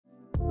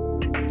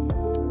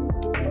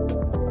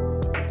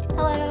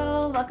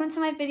welcome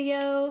to my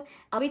video.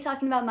 I'll be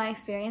talking about my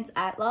experience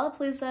at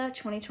Lollapalooza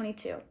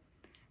 2022.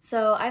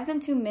 So I've been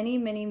to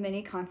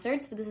many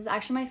concerts, but this is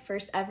actually my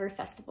first ever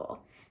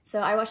festival. So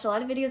I watched a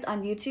lot of videos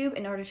on YouTube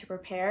in order to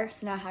prepare,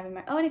 so now having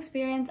my own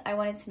experience, I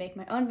wanted to make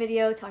my own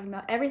video talking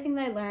about everything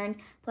that I learned,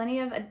 plenty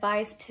of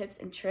advice, tips,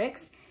 and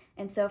tricks.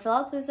 And so for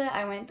Lollapalooza,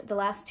 I went the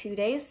last 2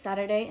 days,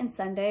 Saturday and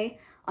Sunday.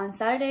 On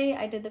Saturday,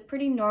 I did the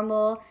pretty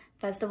normal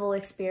festival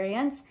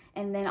experience,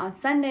 and then on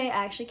Sunday,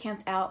 I actually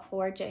camped out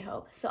for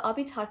Jhope. So I'll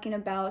be talking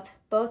about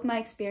both my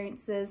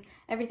experiences,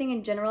 everything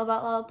in general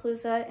about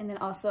Lollapalooza, and then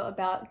also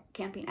about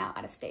camping out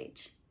at a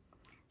stage.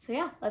 So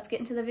yeah, let's get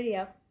into the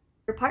video.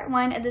 For part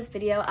one of this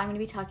video, I'm going to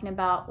be talking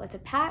about what to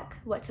pack,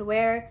 what to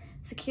wear,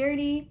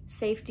 security,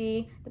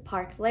 safety, the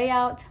park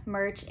layout,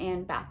 merch,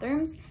 and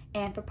bathrooms.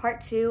 And for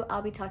part two,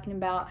 I'll be talking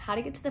about how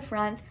to get to the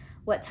front,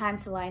 what time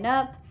to line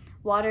up,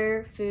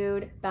 water,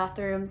 food,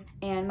 bathrooms,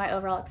 and my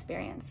overall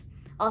experience.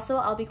 Also,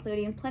 I'll be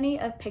including plenty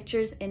of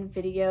pictures and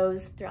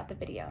videos throughout the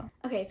video.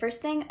 Okay,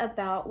 first thing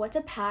about what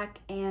to pack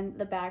and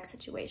the bag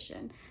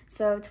situation.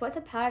 So to what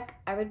to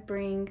pack, I would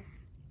bring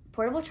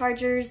portable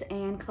chargers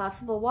and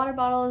collapsible water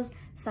bottles,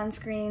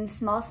 sunscreen,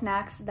 small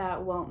snacks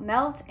that won't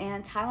melt,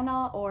 and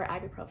Tylenol or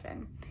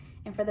ibuprofen.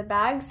 And for the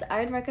bags, I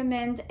would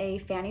recommend a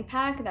fanny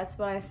pack. That's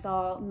what I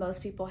saw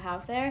most people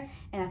have there,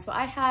 and that's what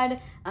I had.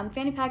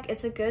 Fanny pack,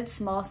 it's a good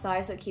small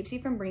size, so it keeps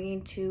you from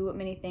bringing too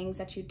many things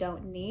that you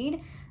don't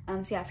need.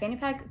 So yeah, fanny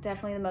pack,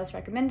 definitely the most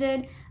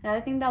recommended. Another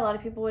thing that a lot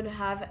of people would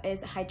have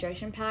is a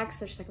hydration pack,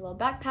 so just like a little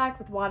backpack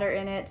with water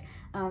in it.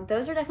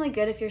 Those are definitely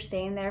good if you're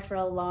staying there for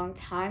a long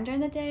time during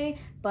the day,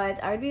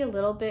 but I would be a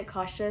little bit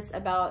cautious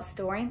about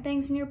storing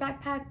things in your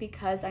backpack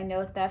because I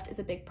know theft is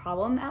a big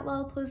problem at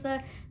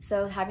Lollapalooza,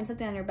 so having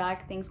something on your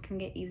back, things can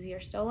get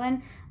easier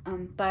stolen,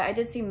 but I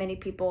did see many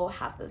people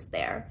have those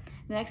there.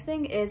 The next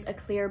thing is a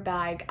clear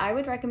bag. I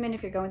would recommend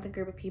if you're going with a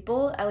group of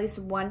people, at least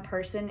one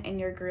person in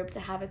your group to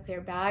have a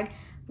clear bag.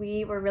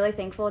 We were really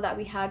thankful that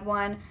we had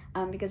one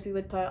because we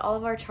would put all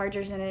of our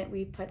chargers in it,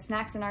 we put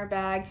snacks in our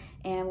bag,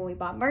 and when we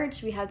bought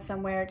merch, we had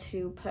somewhere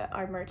to put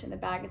our merch in the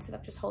bag instead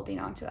of just holding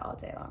on to it all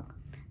day long.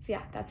 So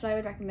yeah, that's what I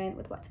would recommend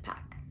with what to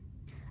pack.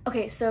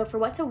 Okay, so for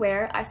what to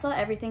wear, I saw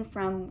everything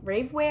from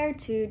rave wear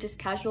to just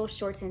casual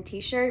shorts and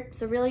t-shirt,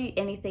 so really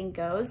anything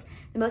goes.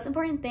 The most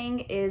important thing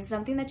is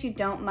something that you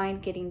don't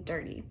mind getting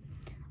dirty.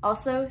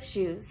 Also,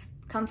 shoes.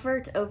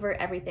 Comfort over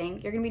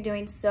everything. You're gonna be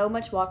doing so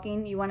much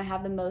walking, you wanna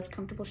have the most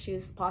comfortable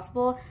shoes as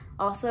possible.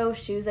 Also,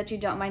 shoes that you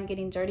don't mind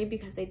getting dirty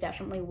because they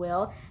definitely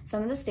will.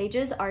 Some of the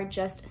stages are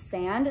just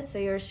sand, so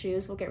your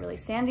shoes will get really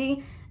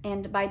sandy.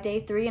 And by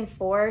day 3 and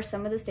 4,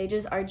 some of the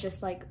stages are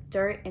just like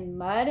dirt and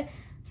mud.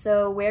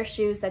 So wear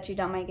shoes that you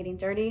don't mind getting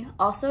dirty.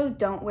 Also,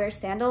 don't wear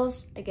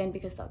sandals, again,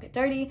 because they'll get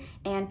dirty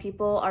and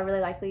people are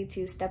really likely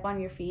to step on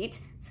your feet.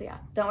 So yeah,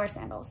 don't wear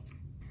sandals.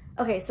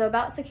 Okay, so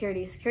about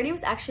security. Security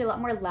was actually a lot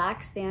more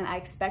lax than I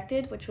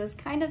expected, which was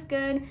kind of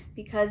good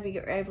because we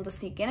were able to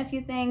sneak in a few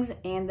things,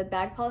 and the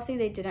bag policy,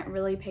 they didn't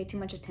really pay too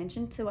much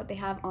attention to what they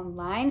have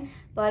online,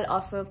 but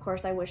also, of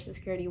course, I wish the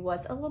security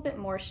was a little bit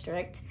more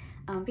strict.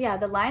 But yeah,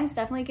 the lines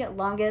definitely get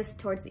longest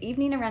towards the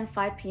evening around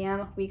 5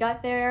 p.m. We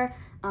got there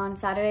on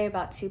Saturday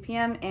about 2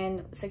 p.m.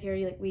 and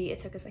security, it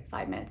took us like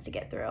 5 minutes to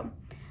get through.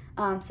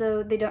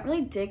 So they don't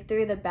really dig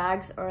through the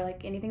bags or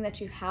like anything that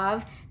you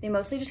have. They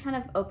mostly just kind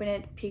of open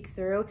it, peek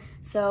through.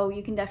 So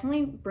you can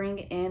definitely bring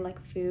in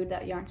like food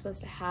that you aren't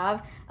supposed to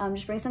have.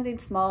 Just bring something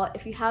small.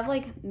 If you have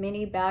like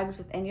mini bags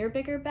within your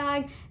bigger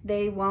bag,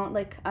 they won't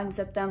like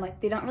unzip them.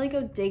 Like they don't really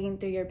go digging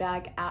through your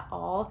bag at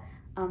all.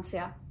 So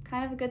yeah,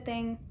 kind of a good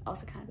thing,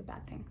 also kind of a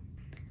bad thing.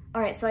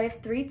 Alright, so I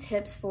have 3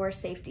 tips for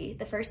safety.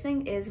 The first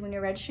thing is when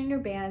you're registering your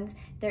bands,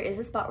 there is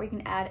a spot where you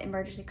can add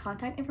emergency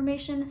contact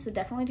information, so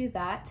definitely do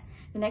that.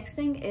 The next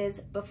thing is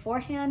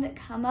beforehand,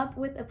 come up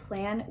with a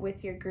plan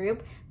with your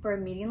group for a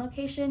meeting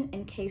location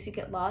in case you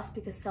get lost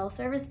because cell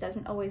service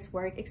doesn't always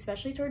work,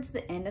 especially towards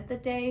the end of the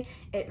day.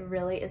 It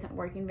really isn't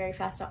working very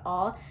fast at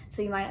all,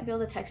 so you might not be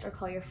able to text or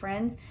call your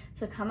friends.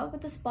 So come up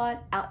with a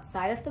spot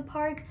outside of the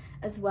park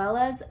as well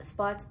as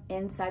spots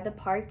inside the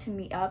park to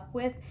meet up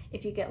with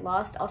if you get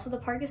lost. Also, the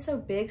park is so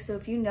big, so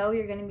if you know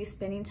you're going to be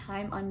spending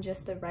time on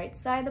just the right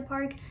side of the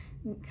park,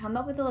 come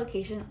up with a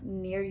location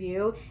near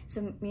you.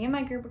 So me and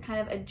my group were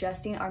kind of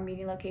adjusting our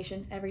meeting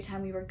location every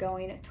time we were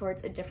going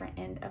towards a different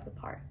end of the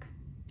park.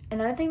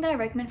 Another thing that I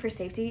recommend for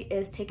safety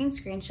is taking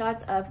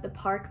screenshots of the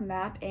park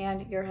map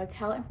and your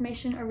hotel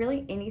information, or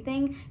really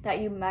anything that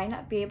you might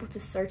not be able to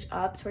search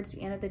up towards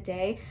the end of the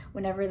day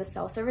whenever the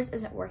cell service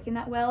isn't working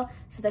that well,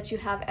 so that you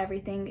have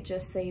everything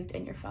just saved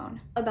in your phone.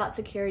 About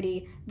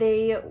security,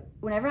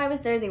 whenever I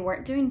was there, they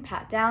weren't doing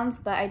pat downs,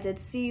 but I did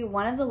see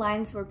one of the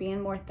lines were being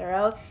more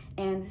thorough,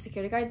 and the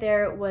security guard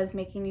there was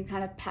making you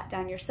kind of pat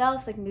down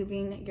yourself, like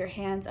moving your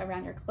hands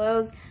around your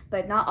clothes,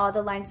 but not all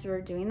the lines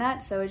were doing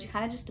that, so it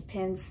kind of just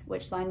depends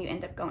which line you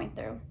end up going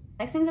through.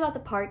 Next thing is about the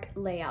park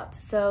layout.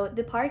 So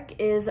the park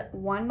is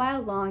 1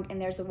 mile long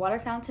and there's a water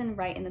fountain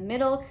right in the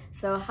middle,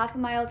 so half a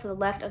mile to the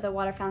left of the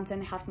water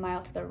fountain, half a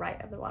mile to the right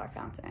of the water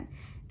fountain.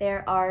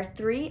 there are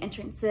 3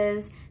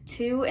 entrances,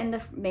 2 in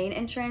the main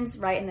entrance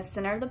right in the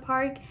center of the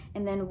park,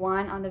 and then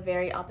 1 on the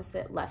very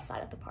opposite left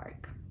side of the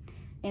park.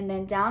 And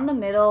then down the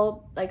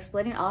middle, like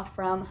splitting off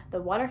from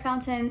the water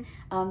fountain,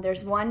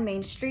 there's 1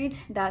 main street.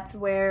 That's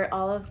where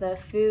all of the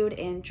food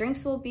and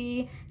drinks will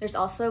be. There's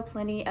also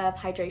plenty of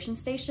hydration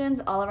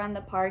stations all around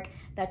the park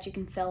that you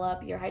can fill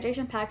up your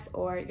hydration packs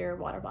or your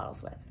water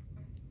bottles with.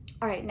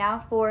 All right,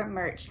 now for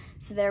merch.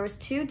 So there was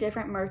 2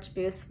 different merch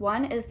booths.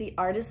 One is the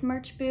artist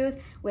merch booth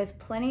with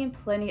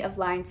plenty of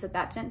lines, so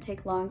that didn't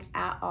take long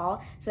at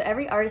all. So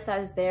every artist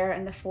that is there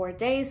in the 4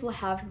 days will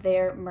have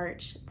their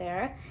merch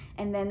there.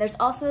 And then there's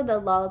also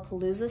the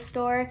Lollapalooza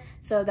store.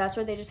 So that's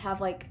where they just have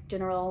like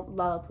general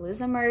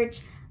Lollapalooza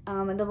merch.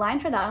 And the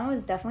line for that one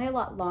was definitely a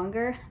lot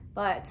longer,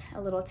 but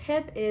a little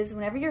tip is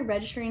whenever you're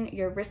registering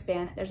your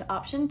wristband, there's an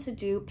option to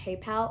do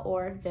PayPal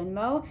or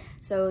Venmo.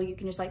 So you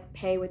can just like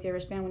pay with your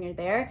wristband when you're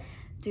there.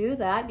 Do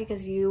that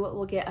because you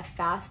will get a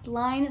fast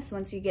line. So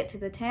once you get to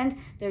the tent,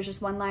 there's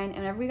just 1 line. And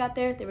whenever we got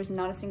there, there was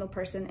not a single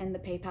person in the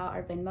PayPal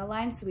or Venmo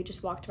line. So we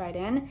just walked right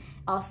in.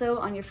 Also,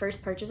 on your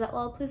first purchase at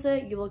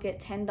Lollapalooza, you will get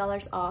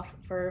 $10 off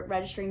for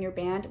registering your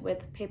band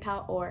with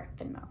PayPal or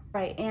Venmo.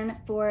 Right, and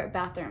for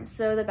bathrooms.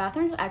 So the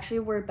bathrooms actually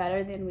were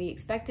better than we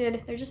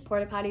expected. They're just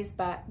porta potties,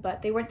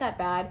 but they weren't that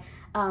bad.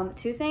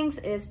 2 things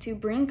is to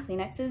bring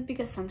Kleenexes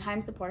because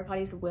sometimes the porta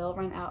potties will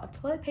run out of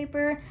toilet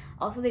paper.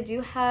 Also, they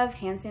do have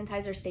hand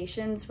sanitizer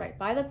stations right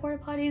by the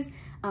porta potties,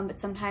 but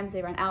sometimes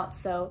they run out,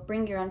 so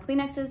bring your own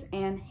Kleenexes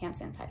and hand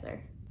sanitizer.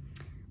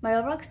 My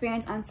overall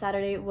experience on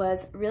Saturday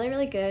was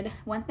really good.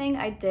 One thing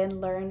I did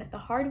learn the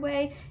hard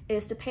way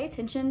is to pay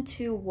attention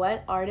to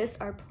what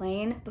artists are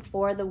playing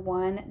before the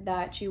one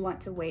that you want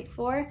to wait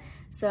for.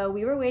 So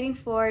we were waiting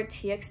for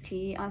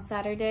TXT on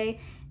Saturday,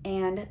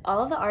 and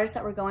all of the artists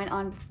that were going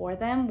on before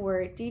them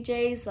were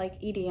DJs,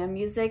 like EDM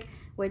music,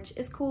 which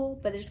is cool,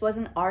 but it just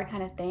wasn't our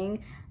kind of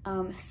thing.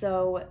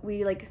 So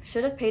we like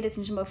should have paid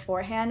attention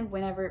beforehand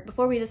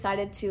before we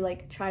decided to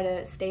like try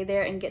to stay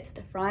there and get to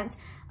the front.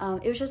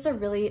 It was just a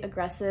really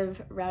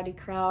aggressive, rowdy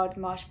crowd,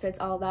 mosh pits,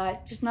 all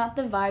that. Just not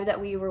the vibe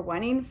that we were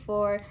wanting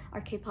for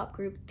our K-pop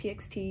group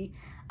TXT.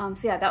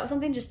 So yeah, that was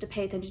something just to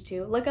pay attention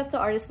to. Look up the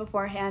artist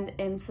beforehand,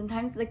 and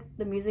sometimes like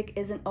the music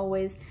isn't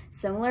always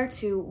similar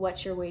to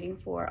what you're waiting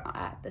for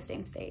at the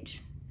same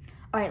stage.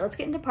 All right, let's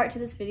get into part 2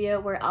 of this video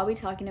where I'll be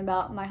talking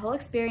about my whole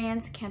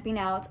experience camping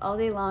out all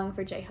day long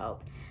for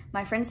Jhope.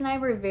 My friends and I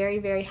were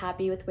very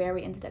happy with where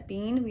we ended up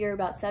being. We were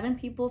about 7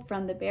 people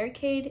from the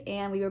Barricade,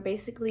 and we were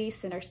basically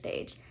center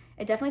stage.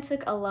 It definitely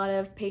took a lot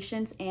of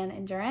patience and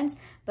endurance,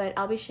 but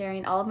I'll be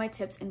sharing all of my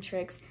tips and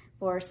tricks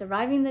for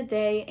surviving the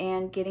day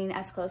and getting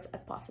as close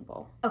as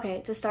possible.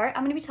 Okay, to start,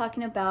 I'm gonna be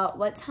talking about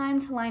what time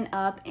to line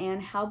up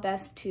and how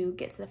best to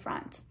get to the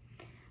front.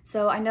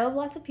 So I know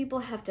lots of people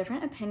have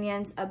different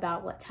opinions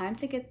about what time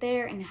to get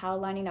there and how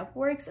lining up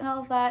works and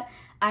all of that.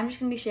 I'm just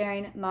gonna be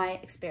sharing my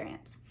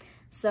experience.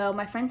 So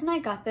my friends and I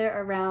got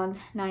there around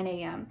 9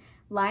 a.m.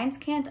 Lines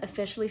can't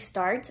officially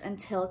start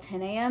until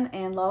 10 a.m.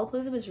 and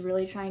Lollapalooza was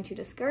really trying to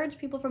discourage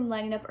people from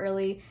lining up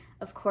early.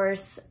 Of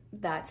course,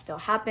 that still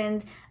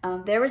happened.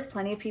 There was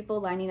plenty of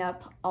people lining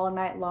up all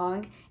night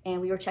long,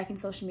 and we were checking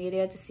social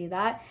media to see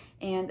that.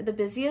 And the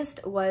busiest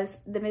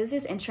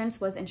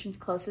entrance was entrance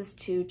closest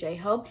to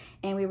Jhope,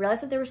 and we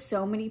realized that there were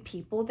so many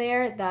people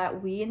there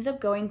that we ended up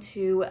going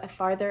to a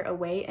farther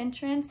away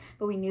entrance,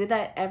 but we knew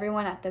that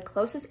everyone at the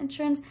closest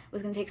entrance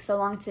was gonna take so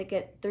long to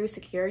get through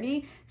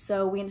security,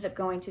 so we ended up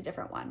going to a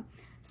different one.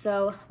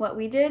 So what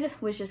we did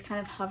was just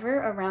kind of hover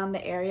around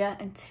the area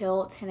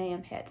until 10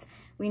 a.m. hits.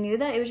 We knew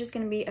that it was just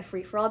going to be a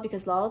free-for-all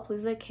because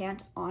Lollapalooza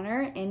can't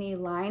honor any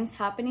lines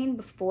happening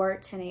before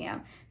 10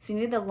 a.m. So we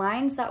knew the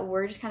lines that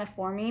were just kind of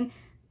forming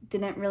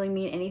didn't really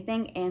mean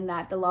anything, and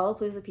that the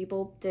Lollapalooza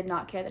people did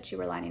not care that you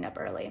were lining up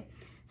early.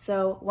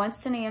 So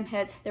once 10 a.m.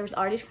 hit, there was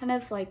already kind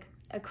of like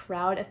a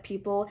crowd of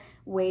people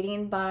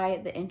waiting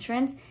by the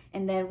entrance,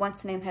 and then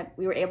once 10 a.m. hit,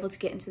 we were able to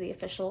get into the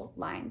official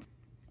lines.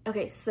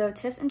 Okay, so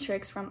tips and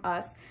tricks from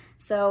us.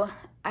 So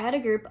I had a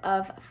group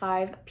of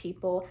 5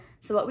 people.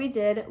 So what we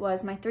did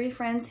was my 3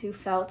 friends who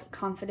felt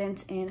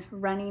confident in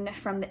running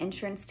from the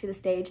entrance to the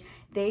stage,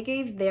 they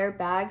gave their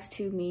bags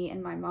to me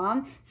and my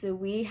mom. So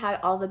we had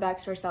all the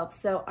bags to ourselves.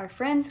 So our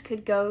friends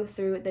could go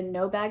through the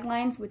no bag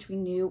lines, which we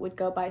knew would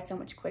go by so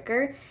much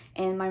quicker.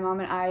 And my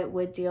mom and I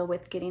would deal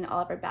with getting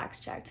all of our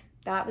bags checked.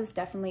 That was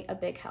definitely a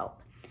big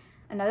help.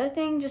 Another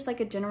thing, just like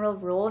a general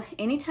rule,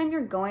 anytime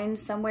you're going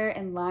somewhere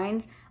in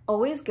lines,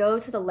 always go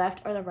to the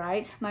left or the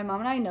right. My mom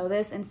and I know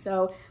this, and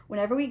so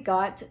whenever we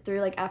got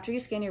through, like after you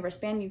scan your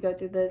wristband, you go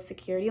through the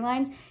security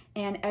lines,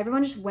 and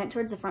everyone just went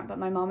towards the front, but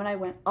my mom and I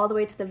went all the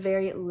way to the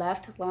very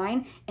left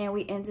line, and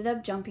we ended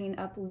up jumping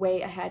up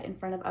way ahead in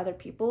front of other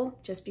people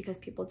just because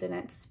people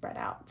didn't spread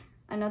out.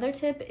 Another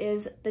tip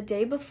is the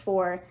day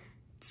before,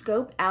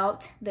 scope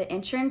out the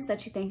entrance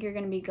that you think you're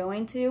going to be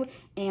going to,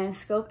 and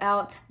scope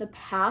out the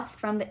path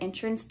from the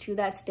entrance to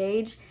that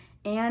stage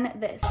and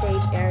the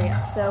stage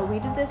area. So we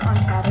did this on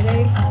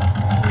Saturday.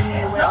 We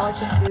knew where all like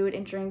the food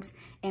and drinks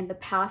and the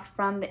path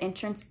from the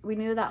entrance. We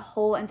knew that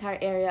whole entire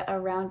area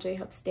around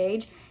Jhope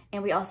stage.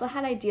 And we also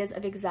had ideas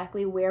of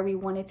exactly where we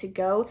wanted to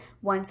go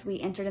once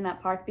we entered in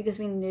that park, because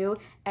we knew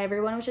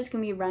everyone was just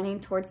gonna be running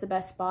towards the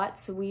best spot.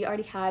 So we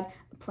already had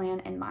a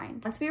plan in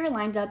mind. Once we were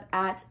lined up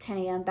at 10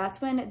 a.m.,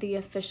 that's when the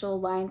official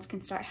lines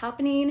can start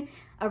happening.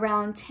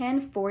 Around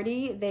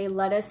 10:40, they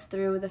led us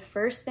through the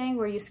first thing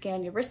where you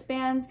scan your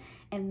wristbands,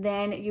 and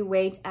then you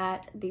wait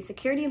at the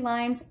security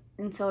lines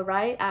until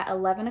right at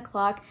 11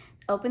 o'clock.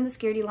 Open the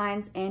security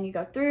lines and you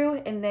go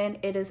through, and then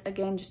it is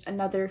again just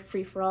another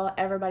free-for-all.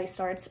 Everybody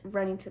starts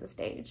running to the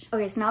stage.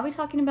 Okay, so now we're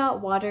talking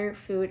about water,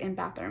 food, and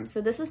bathrooms. So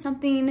this is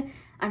something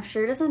I'm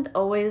sure doesn't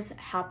always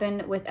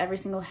happen with every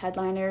single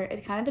headliner.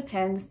 It kind of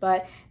depends,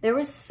 but there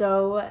was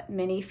so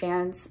many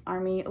fans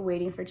army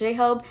waiting for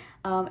Jhope,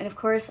 and of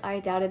course I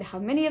doubted how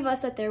many of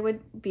us that there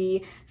would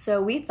be.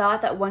 So we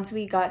thought that once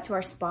we got to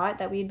our spot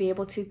that we'd be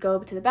able to go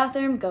to the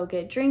bathroom, go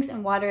get drinks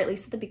and water, at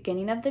least at the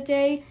beginning of the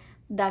day.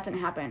 That didn't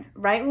happen.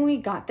 Right when we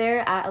got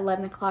there at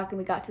 11 o'clock and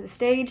we got to the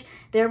stage,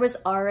 there was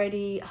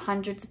already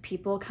hundreds of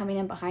people coming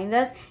in behind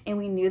us, and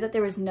we knew that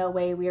there was no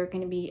way we were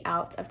going to be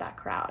out of that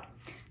crowd.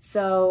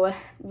 So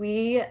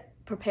we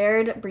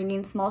prepared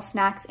bringing small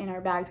snacks in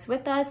our bags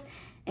with us,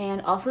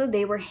 and also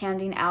they were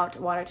handing out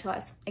water to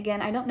us.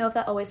 Again, I don't know if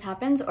that always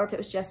happens or if it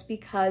was just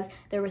because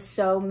there was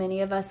so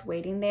many of us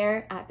waiting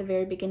there at the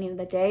very beginning of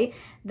the day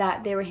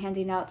that they were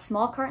handing out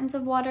small cartons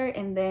of water,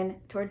 and then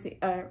towards the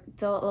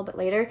till a little bit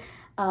later,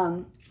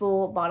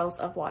 full bottles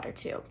of water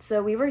too.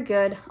 So we were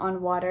good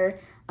on water,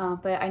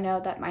 but I know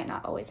that might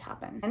not always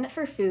happen. And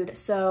for food,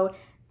 so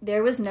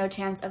there was no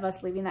chance of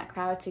us leaving that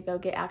crowd to go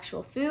get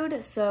actual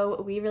food,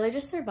 so we really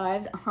just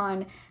survived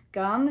on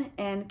gum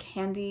and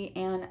candy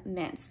and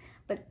mints.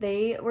 But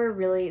they were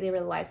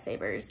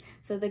lifesavers.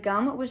 So the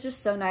gum was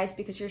just so nice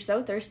because you're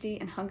so thirsty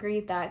and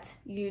hungry that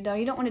you know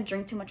you don't want to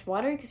drink too much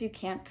water because you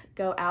can't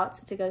go out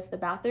to go to the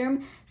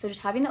bathroom. So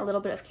just having a little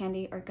bit of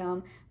candy or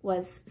gum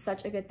was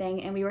such a good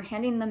thing, and we were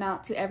handing them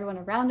out to everyone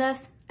around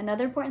us.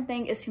 Another important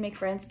thing is to make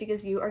friends,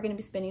 because you are going to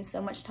be spending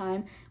so much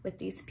time with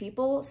these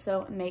people,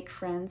 so make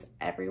friends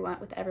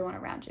with everyone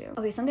around you.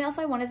 Okay, something else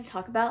I wanted to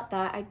talk about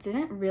that I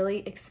didn't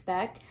really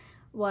expect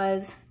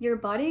was your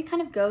body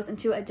kind of goes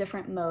into a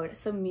different mode.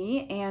 So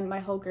me and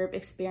my whole group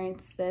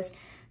experienced this.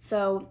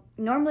 So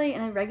normally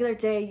in a regular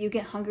day, you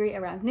get hungry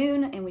around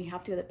noon and we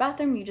have to go to the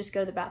bathroom, you just go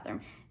to the bathroom.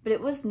 But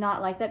it was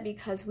not like that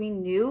because we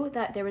knew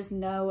that there was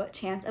no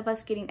chance of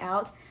us getting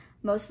out.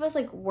 Most of us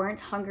weren't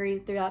hungry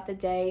throughout the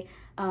day.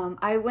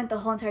 I went the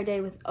whole entire day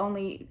with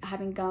only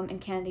having gum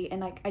and candy,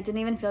 and I didn't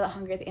even feel that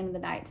hungry at the end of the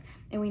night.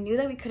 And we knew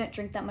that we couldn't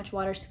drink that much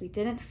water, so we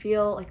didn't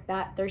feel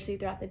that thirsty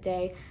throughout the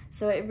day.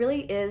 So it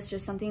really is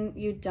just something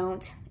you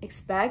don't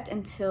expect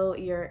until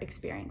you're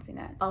experiencing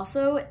it.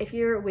 Also, if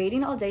you're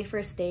waiting all day for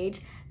a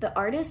stage, the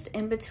artist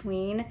in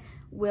between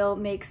will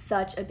make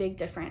such a big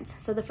difference.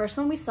 So the first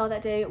one we saw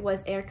that day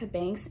was Erica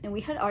Banks, and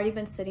we had already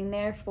been sitting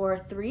there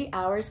for 3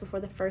 hours before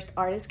the first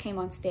artist came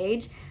on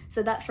stage.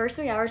 So that first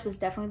 3 hours was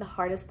definitely the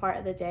hardest part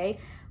of the day.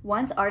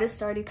 Once artists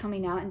started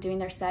coming out and doing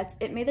their sets,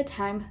 it made the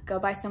time go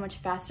by so much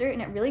faster,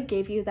 and it really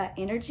gave you that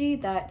energy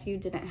that you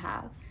didn't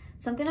have.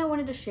 Something I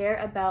wanted to share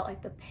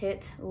about the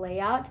pit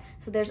layout.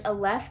 So there's a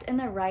left and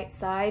the right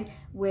side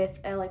with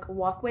a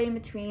walkway in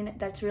between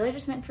that's really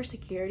just meant for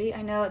security.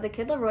 I know the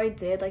Kid Laroi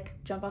did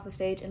jump off the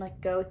stage and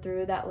go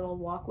through that little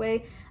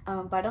walkway,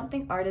 but I don't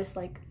think artists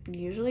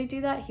usually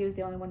do that. He was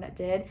the only one that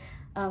did.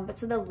 But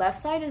so the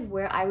left side is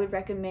where I would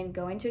recommend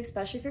going to,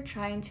 especially if you're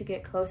trying to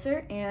get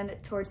closer and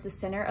towards the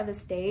center of the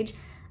stage.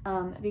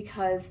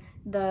 Because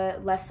the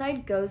left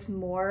side goes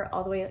more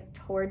all the way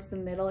towards the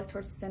middle,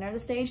 towards the center of the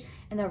stage,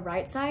 and the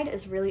right side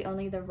is really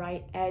only the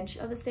right edge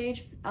of the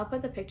stage. I'll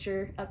put the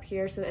picture up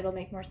here so it'll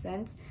make more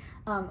sense.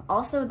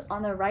 Also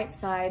on the right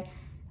side,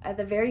 at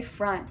the very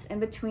front, in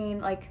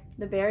between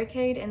the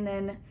barricade and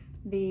then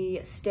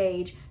the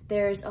stage,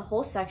 there's a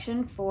whole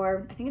section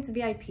for, I think it's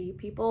VIP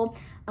people.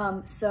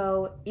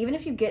 So even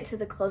if you get to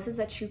the closest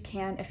that you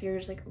can, if you're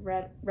just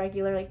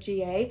regular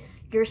GA,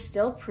 you're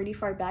still pretty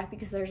far back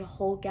because there's a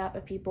whole gap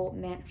of people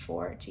meant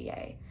for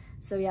GA.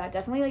 So yeah,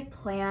 definitely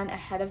plan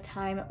ahead of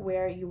time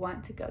where you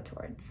want to go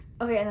towards.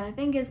 Okay, and the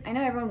thing is, I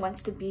know everyone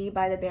wants to be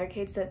by the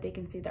barricade so that they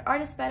can see their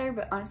artists better,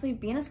 but honestly,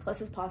 being as close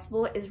as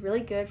possible is really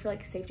good for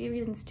safety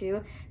reasons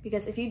too,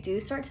 because if you do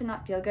start to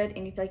not feel good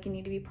and you feel you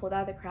need to be pulled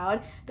out of the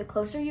crowd, the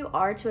closer you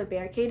are to a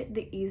barricade,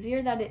 the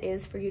easier that it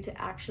is for you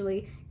to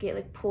actually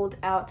get pulled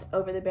out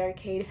over the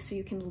barricade so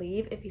you can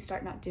leave if you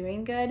start not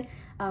doing good.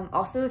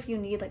 Also, if you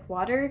need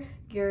water,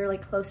 you're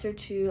closer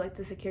to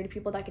the security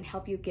people that can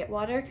help you get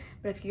water.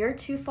 But if you're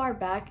too far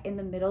back in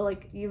the middle,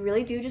 you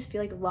really do just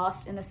feel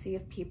lost in a sea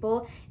of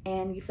people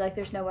and you feel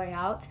there's no way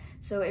out.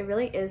 So it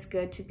really is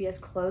good to be as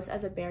close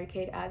as a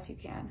barricade as you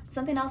can.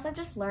 Something else I've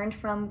just learned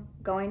from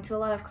going to a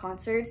lot of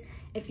concerts,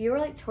 if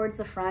you're towards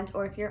the front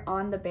or if you're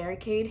on the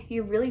barricade,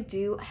 you really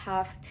do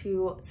have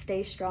to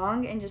stay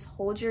strong and just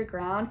hold your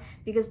ground,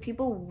 because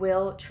people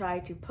will try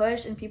to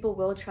push and people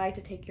will try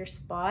to take your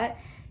spot.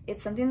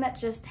 It's something that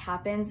just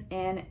happens,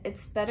 and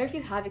it's better if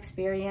you have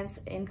experience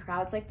in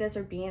crowds like this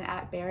or being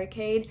at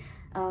Barricade.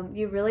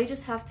 You really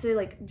just have to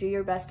like do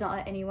your best to not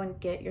let anyone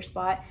get your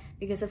spot,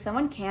 because if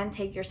someone can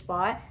take your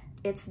spot,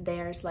 it's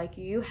theirs. Like,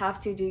 you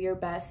have to do your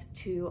best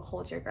to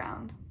hold your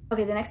ground.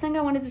 Okay, the next thing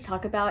I wanted to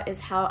talk about is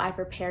how I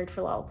prepared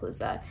for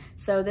Lollapalooza.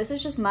 So this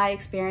is just my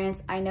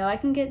experience. I know I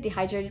can get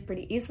dehydrated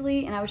pretty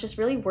easily, and I was just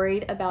really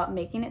worried about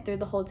making it through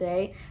the whole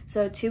day.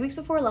 So 2 weeks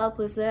before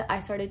Lollapalooza, I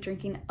started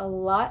drinking a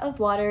lot of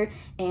water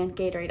and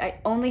Gatorade. I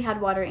only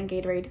had water and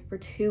Gatorade for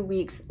 2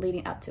 weeks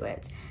leading up to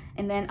it.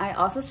 And then I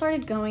also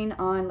started going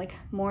on like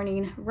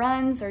morning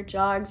runs or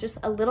jogs, just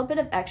a little bit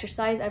of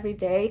exercise every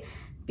day,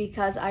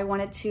 because I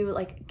wanted to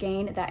like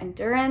gain that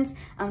endurance,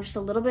 just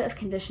a little bit of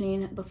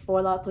conditioning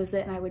before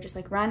Lollapalooza, and I would just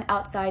like run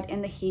outside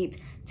in the heat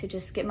to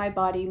just get my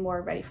body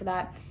more ready for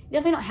that. You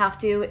definitely don't have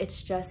to,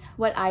 it's just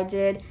what I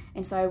did,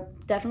 and so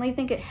I definitely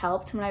think it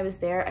helped. When I was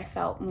there, I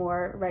felt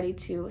more ready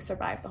to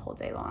survive the whole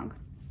day long.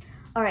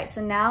 All right,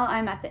 so now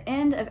I'm at the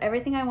end of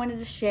everything I wanted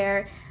to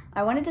share.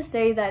 I wanted to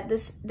say that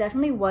this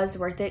definitely was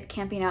worth it,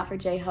 camping out for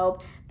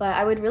Jhope, but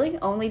I would really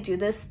only do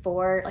this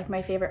for like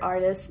my favorite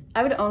artists.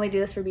 I would only do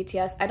this for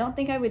BTS. I don't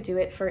think I would do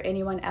it for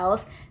anyone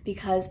else,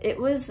 because it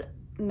was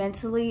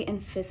mentally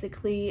and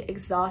physically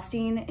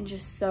exhausting and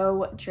just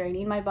so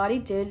draining. My body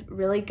did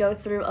really go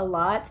through a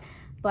lot,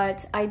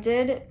 but I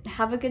did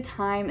have a good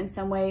time in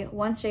some way.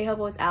 Once Jhope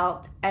was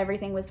out,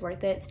 everything was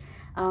worth it.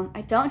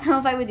 I don't know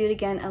if I would do it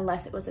again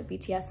unless it was a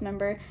BTS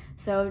member.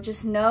 So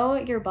just know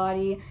your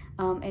body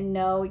and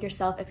know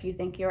yourself if you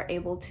think you're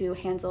able to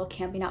handle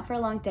camping out for a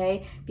long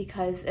day,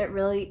 because it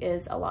really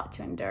is a lot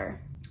to endure.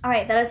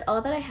 Alright, that is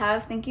all that I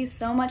have. Thank you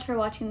so much for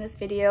watching this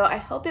video. I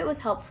hope it was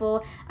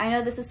helpful. I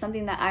know this is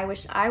something that I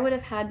wish I would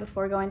have had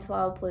before going to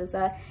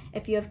Lollapalooza.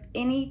 If you have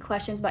any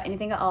questions about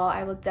anything at all,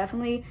 I will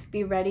definitely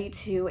be ready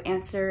to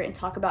answer and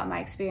talk about my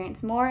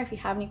experience more. If you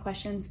have any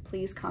questions,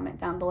 please comment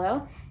down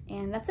below.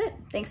 And that's it.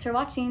 Thanks for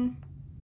watching.